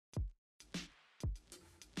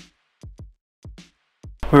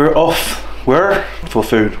We're off. We're for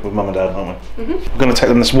food with Mum and Dad, aren't we? Mm-hmm. We're going to take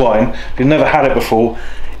them this wine. We've never had it before.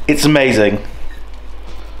 It's amazing.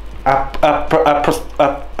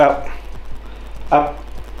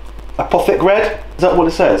 Apothic red? Is that what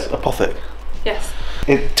it says? Apothic? Yes.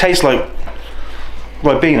 It tastes like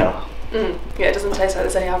Ribena. Yeah, it doesn't taste like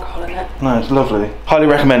there's any alcohol in it. No, it's lovely. Highly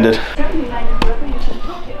recommended.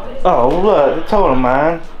 Oh, look, the tall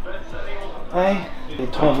man. Hey, the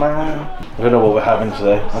tall man. I don't know what we're having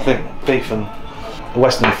today. I think beef and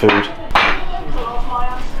Western food.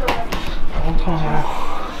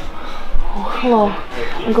 Oh, hello.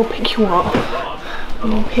 I'm going to pick you up.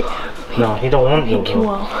 No, he don't want your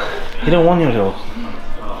dog. He don't want your dog.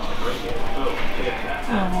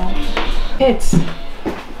 Oh. Kids.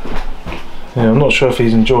 Yeah, I'm not sure if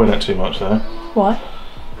he's enjoying it too much though. What?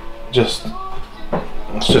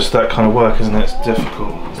 It's just that kind of work, isn't it? It's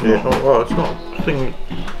difficult. Yeah, well, it's not a thing.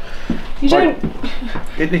 You don't.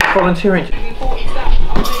 It needs volunteering.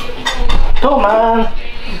 Oh man!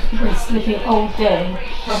 Been sleeping all day.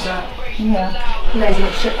 Yeah. Lazy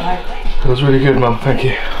little shitbag. It was really good, Mum. Thank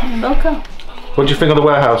you. Welcome. What do you think of the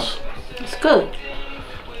warehouse? It's good.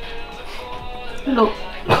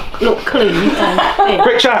 Look clean and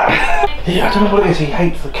Quick chat! Yeah, I don't know what it is. He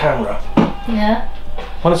hates the camera. yeah.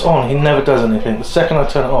 When it's on, he never does anything. The second I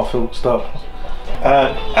turn it off, he'll start.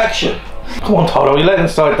 Action! Come on, Toto, you let him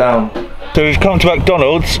side down. So we've come to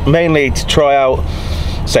McDonald's mainly to try out.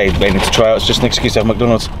 It's just an excuse to have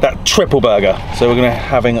McDonald's. That triple burger. So we're going to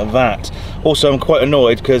having that. Also, I'm quite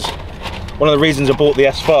annoyed because one of the reasons I bought the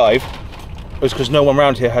S5 was because no one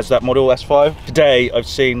around here has that model S5. Today, I've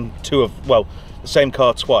seen the same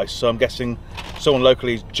car twice. So I'm guessing someone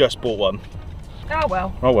locally just bought one. Oh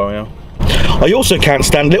well. Oh well, yeah. I also can't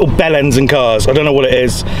stand little bell ends in cars. I don't know what it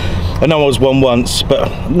is. I know I was one once,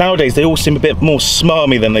 but nowadays they all seem a bit more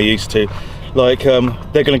smarmy than they used to. Like they're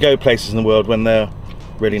going to go places in the world when they're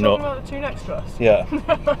really not. About the two next to us. Yeah.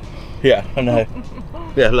 Yeah, I know.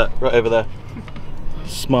 Yeah, look, right over there.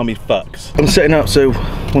 Smarmy fucks. I'm setting up so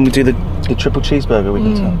when we do the triple cheeseburger we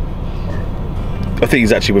can tell. I think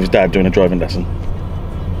he's actually with his dad doing a driving lesson.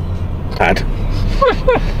 Dad.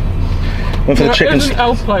 Went for the chicken. There's an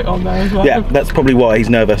L plate on there as well. Yeah, that's probably why he's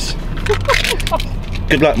nervous.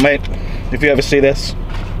 Good luck, mate. If you ever see this,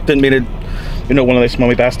 didn't mean it. You're not one of those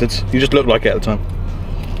smarmy bastards. You just looked like it at the time.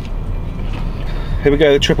 Here we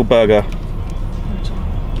go, the triple burger.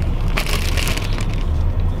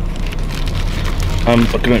 I'm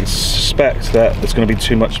going to suspect that there's going to be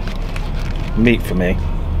too much meat for me.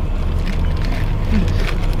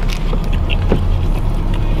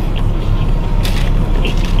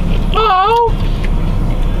 Oh!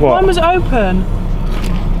 What? Mine was open.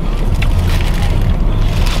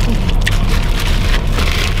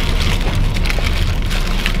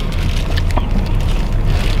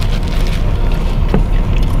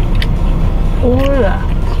 Oh yeah.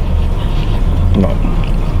 No.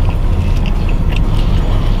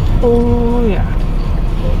 Oh yeah.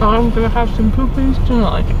 I'm gonna have some poopies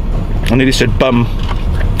tonight. I nearly said bum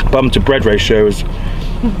to bread ratio is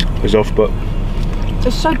off, but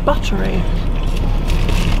It's so buttery.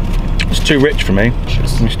 it's too rich for me.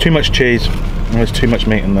 There's too much cheese and there's too much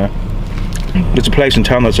meat in there. There's a place in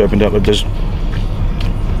town that's opened up that does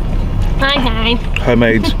Hi guys.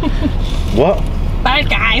 homemade. What? Bye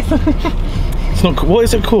guys. It's not. What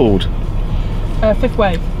is it called? Fifth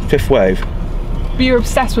Wave. Fifth Wave. But you're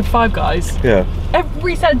obsessed with Five Guys. Yeah.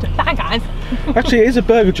 Every sentence. Bye guys. Actually, it is a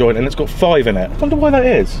burger joint and it's got 5 in it. I wonder why that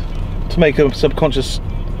is. To make a subconscious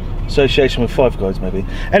association with Five Guys, maybe.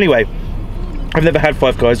 Anyway, I've never had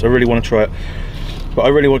Five Guys. I really want to try it, but I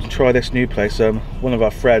really want to try this new place. One of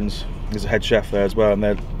our friends is a head chef there as well, and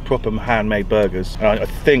they're proper handmade burgers. And I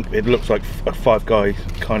think it looks like a Five Guy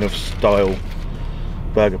kind of style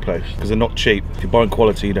burger place because they're not cheap. If you're buying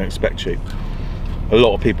quality, you don't expect cheap. A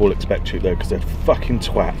lot of people expect cheap though because they're fucking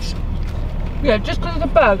twats. Yeah, just because it's a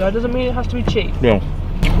burger doesn't mean it has to be cheap. Yeah.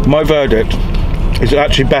 My verdict is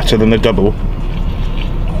actually better than the double,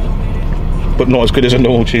 but not as good as a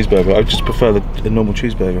normal cheeseburger. I just prefer the normal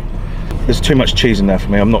cheeseburger. There's too much cheese in there for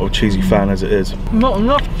me. I'm not a cheesy fan as it is. Not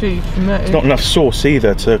enough cheese for me. There's not enough sauce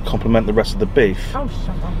either to complement the rest of the beef. Oh,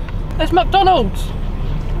 shut up. It's McDonald's.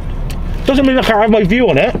 Doesn't mean I can't have my view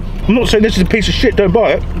on it. I'm not saying this is a piece of shit, don't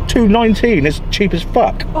buy it. $2.19 is cheap as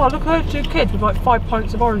fuck. Oh, look at those two kids with like 5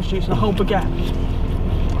 pints of orange juice and a whole baguette.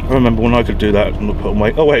 I remember when I could do that and not put on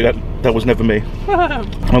weight. Oh wait, that was never me.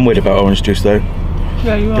 I'm weird about orange juice though.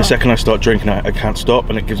 Yeah, you are. The second I start drinking it, I can't stop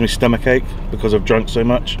and it gives me stomachache because I've drunk so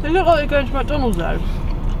much. They look like they're going to McDonald's though.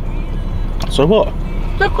 So what?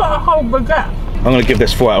 They've got a whole baguette. I'm going to give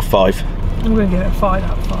this 4 out of 5. I'm going to give it a 5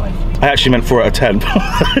 out of 5. I actually meant 4 out of 10.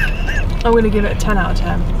 I'm going to give it a 10 out of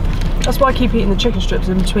 10. That's why I keep eating the chicken strips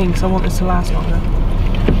in between, because I want this to last longer.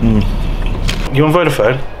 You on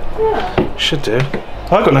Vodafone? Yeah. Should do.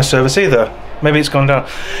 I've got no service either. Maybe it's gone down.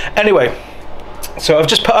 Anyway, so I've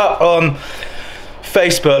just put up on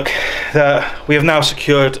Facebook that we have now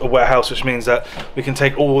secured a warehouse, which means that we can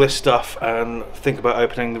take all this stuff and think about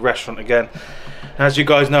opening the restaurant again. And as you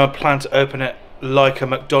guys know, I plan to open it like a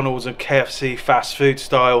McDonald's and KFC fast food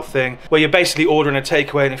style thing, where you're basically ordering a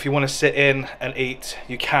takeaway, and if you want to sit in and eat,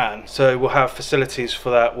 you can. So we'll have facilities for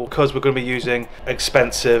that, because we're going to be using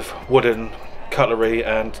expensive wooden cutlery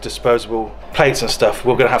and disposable plates and stuff.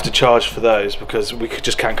 We're going to have to charge for those, because we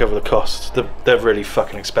just can't cover the costs. They're really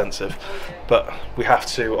fucking expensive, but we have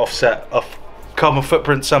to offset our carbon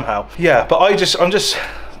footprint somehow. Yeah, but I'm just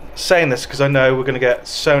saying this because I know we're going to get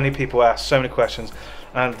so many people ask so many questions.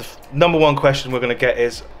 And the number one question we're going to get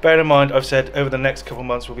is, bearing in mind I've said over the next couple of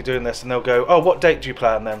months we'll be doing this, and they'll go, oh, what date do you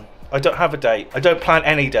plan then? I don't have a date. I don't plan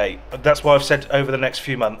any date. That's why I've said over the next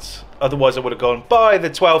few months. Otherwise I would have gone by the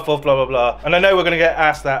 12th of blah blah blah. And I know we're going to get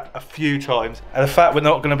asked that a few times. And the fact we're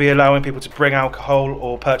not going to be allowing people to bring alcohol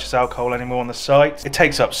or purchase alcohol anymore on the site, it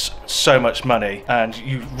takes up so much money, and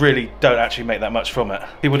you really don't actually make that much from it.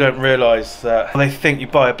 People don't realise that they think you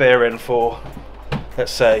buy a beer in for,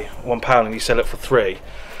 let's say, £1 and you sell it for £3.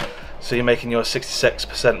 So you're making your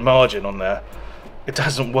 66% margin on there. It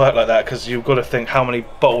doesn't work like that, because you've got to think how many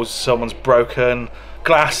bottles someone's broken,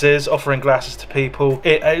 glasses, offering glasses to people.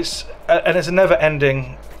 It's a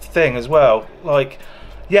never-ending thing as well. Like,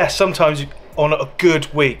 yes, sometimes on a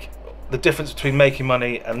good week, the difference between making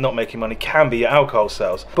money and not making money can be your alcohol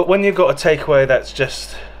sales. But when you've got a takeaway that's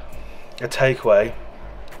just a takeaway,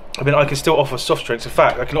 I mean, I can still offer soft drinks. In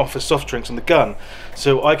fact, I can offer soft drinks on the gun.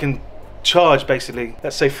 So I can charge basically,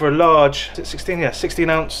 let's say for a large, is it 16? Yeah, 16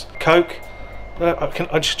 ounce Coke.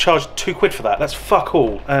 I just charge £2 for that. That's fuck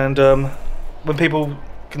all. And when people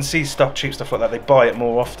can see cheap stuff like that, they buy it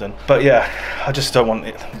more often. But yeah, I just don't want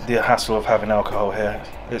the hassle of having alcohol here.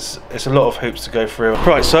 It's a lot of hoops to go through.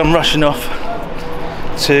 Right, so I'm rushing off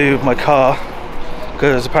to my car,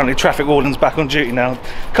 because apparently traffic warden's back on duty now.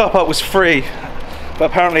 Car park was free, but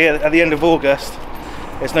apparently at the end of August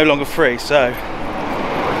it's no longer free, so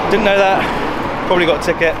didn't know that. Probably got a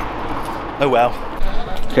ticket. Oh well.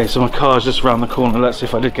 Okay, so my car's just around the corner. Let's see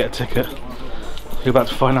if I did get a ticket. You're about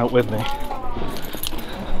to find out with me.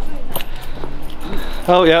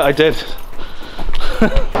 Oh yeah, I did.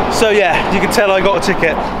 So yeah, you can tell I got a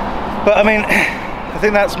ticket. But I mean, I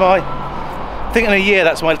think in a year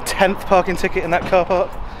that's my 10th parking ticket in that car park.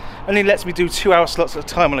 Only lets me do 2-hour slots at a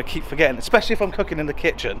time, and I keep forgetting, especially if I'm cooking in the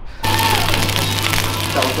kitchen.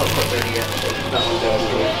 That one's not put there yet. That one's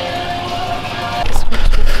there.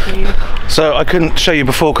 So I couldn't show you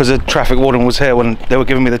before because the traffic warden was here when they were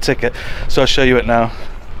giving me the ticket, so I'll show you it now.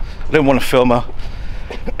 I didn't want to film her.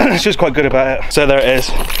 She was quite good about it. So there it is.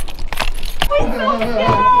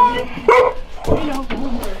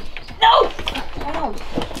 No!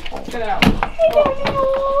 Get out.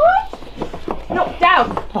 No, down.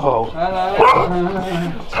 Oh.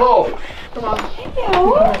 Oh, Come on. Hello.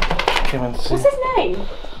 What's What's his name?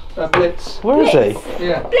 Blitz. Where is Blitz. he?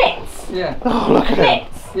 Yeah. Blitz. Yeah. Oh, look at him.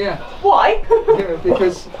 Blitz. Yeah. Why? Yeah,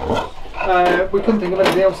 because we couldn't think of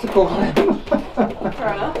anything else to call him.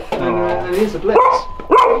 Fair enough. And he's a Blitz.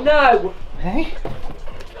 No. Hey?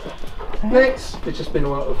 Blitz. It's just been a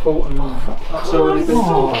while at fault, and that's all he's been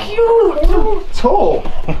So cute. tall.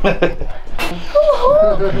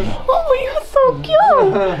 Oh, you're so cute.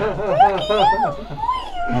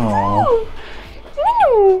 Oh.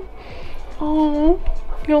 Oh,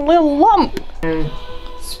 your little lump.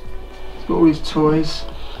 He's got all his toys.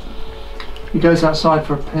 He goes outside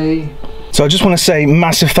for a pee. So I just want to say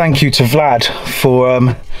massive thank you to Vlad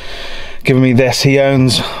for giving me this. He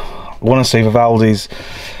owns, I want to say, Vivaldi's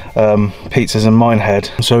pizzas in Minehead.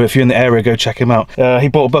 So if you're in the area, go check him out. He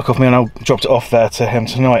bought a book off me and I dropped it off there to him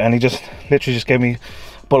tonight, and he just literally just gave me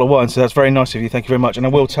a bottle of wine, so that's very nice of you. Thank you very much. And I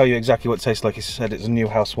will tell you exactly what it tastes like. He said it's a new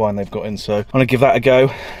house wine they've got in, so I'm gonna give that a go.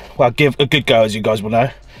 Well, give a good go, as you guys will know.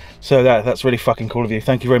 So that's really fucking cool of you.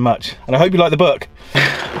 Thank you very much. And I hope you like the book.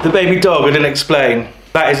 The baby dog, I didn't explain.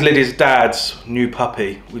 That is Lydia's dad's new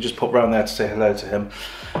puppy. We just popped round there to say hello to him.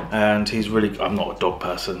 And he's really, I'm not a dog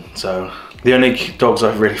person, so the only dogs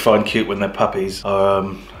I really find cute when they're puppies are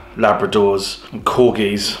Labradors and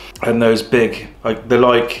Corgis, and those big, they're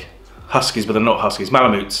like Huskies, but they're not Huskies.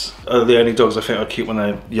 Malamutes are the only dogs I think are cute when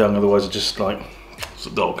they're young, otherwise they're just like, it's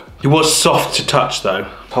a dog. He was soft to touch though.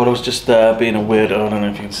 Polo's just there being a weirdo, I don't know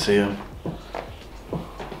if you can see him.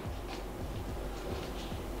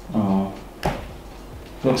 Oh.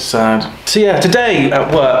 Looks sad. So yeah, today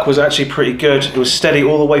at work was actually pretty good. It was steady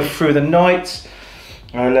all the way through the night.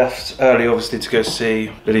 I left early, obviously, to go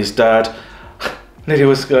see Lydia's dad. Lydia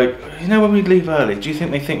was like, you know, when we leave early, do you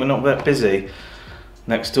think they think we're not that busy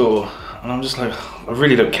next door? And I'm just like, I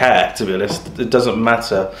really don't care, to be honest. It doesn't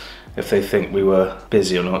matter if they think we were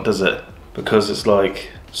busy or not, does it? Because it's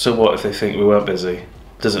like, so what if they think we weren't busy?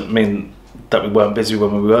 Doesn't mean that we weren't busy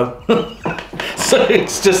when we were. So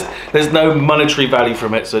it's just, there's no monetary value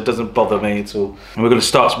from it, so it doesn't bother me at all. And we're going to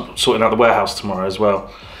start sorting out the warehouse tomorrow as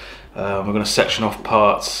well. We're going to section off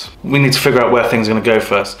parts. We need to figure out where things are going to go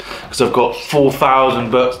first, because I've got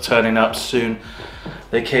 4,000 books turning up soon.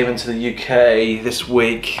 They came into the UK this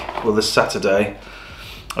week, well this Saturday.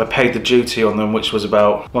 I paid the duty on them, which was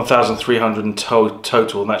about 1,300 in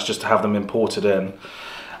total, and that's just to have them imported in.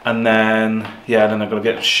 And then, yeah, then I'm going to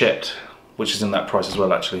get them shipped, which is in that price as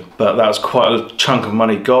well actually. But that was quite a chunk of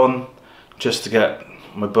money gone just to get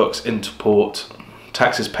my books into port,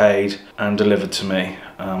 taxes paid and delivered to me.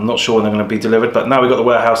 I'm not sure when they're going to be delivered, but now we've got the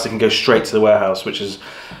warehouse, they can go straight to the warehouse, which is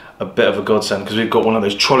a bit of a godsend because we've got one of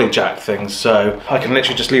those trolley jack things, so I can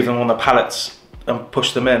literally just leave them on the pallets and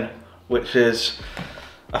push them in, which is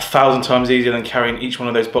 1,000 times easier than carrying each one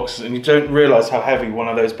of those boxes. And you don't realise how heavy one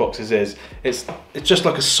of those boxes is. It's just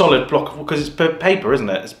like a solid block, because it's paper, isn't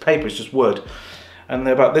it? It's paper, it's just wood. And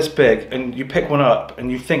they're about this big, and you pick one up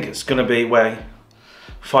and you think it's going to weigh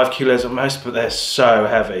 5 kilos at most, but they're so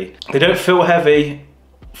heavy. They don't feel heavy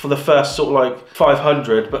for the first sort of like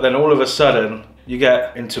 500, but then all of a sudden you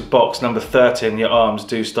get into box number 30 and your arms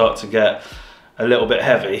do start to get a little bit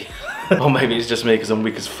heavy. Or maybe it's just me because I'm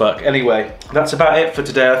weak as fuck. Anyway, that's about it for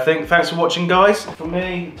today, I think. Thanks for watching, guys. For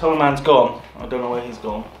me, Tom Man's gone. I don't know where he's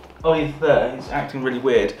gone. Oh, he's there. He's acting really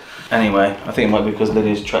weird. Anyway, I think it might be because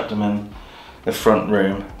Lydia's trapped him in the front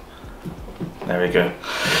room. There we go.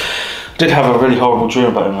 Did have a really horrible dream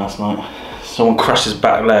about him last night. Someone crushed his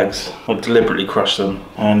back legs. I deliberately crushed them,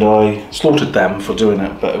 and I slaughtered them for doing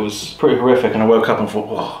it, but it was pretty horrific, and I woke up and thought,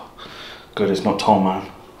 oh, good, it's not Tom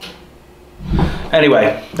Man.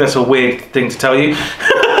 Anyway, that's a weird thing to tell you.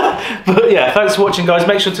 But yeah, thanks for watching, guys.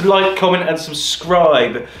 Make sure to like, comment and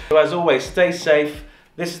subscribe. So as always, stay safe.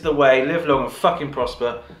 This is the way. Live long and fucking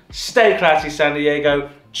prosper. Stay classy, San Diego.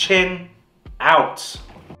 Chin out.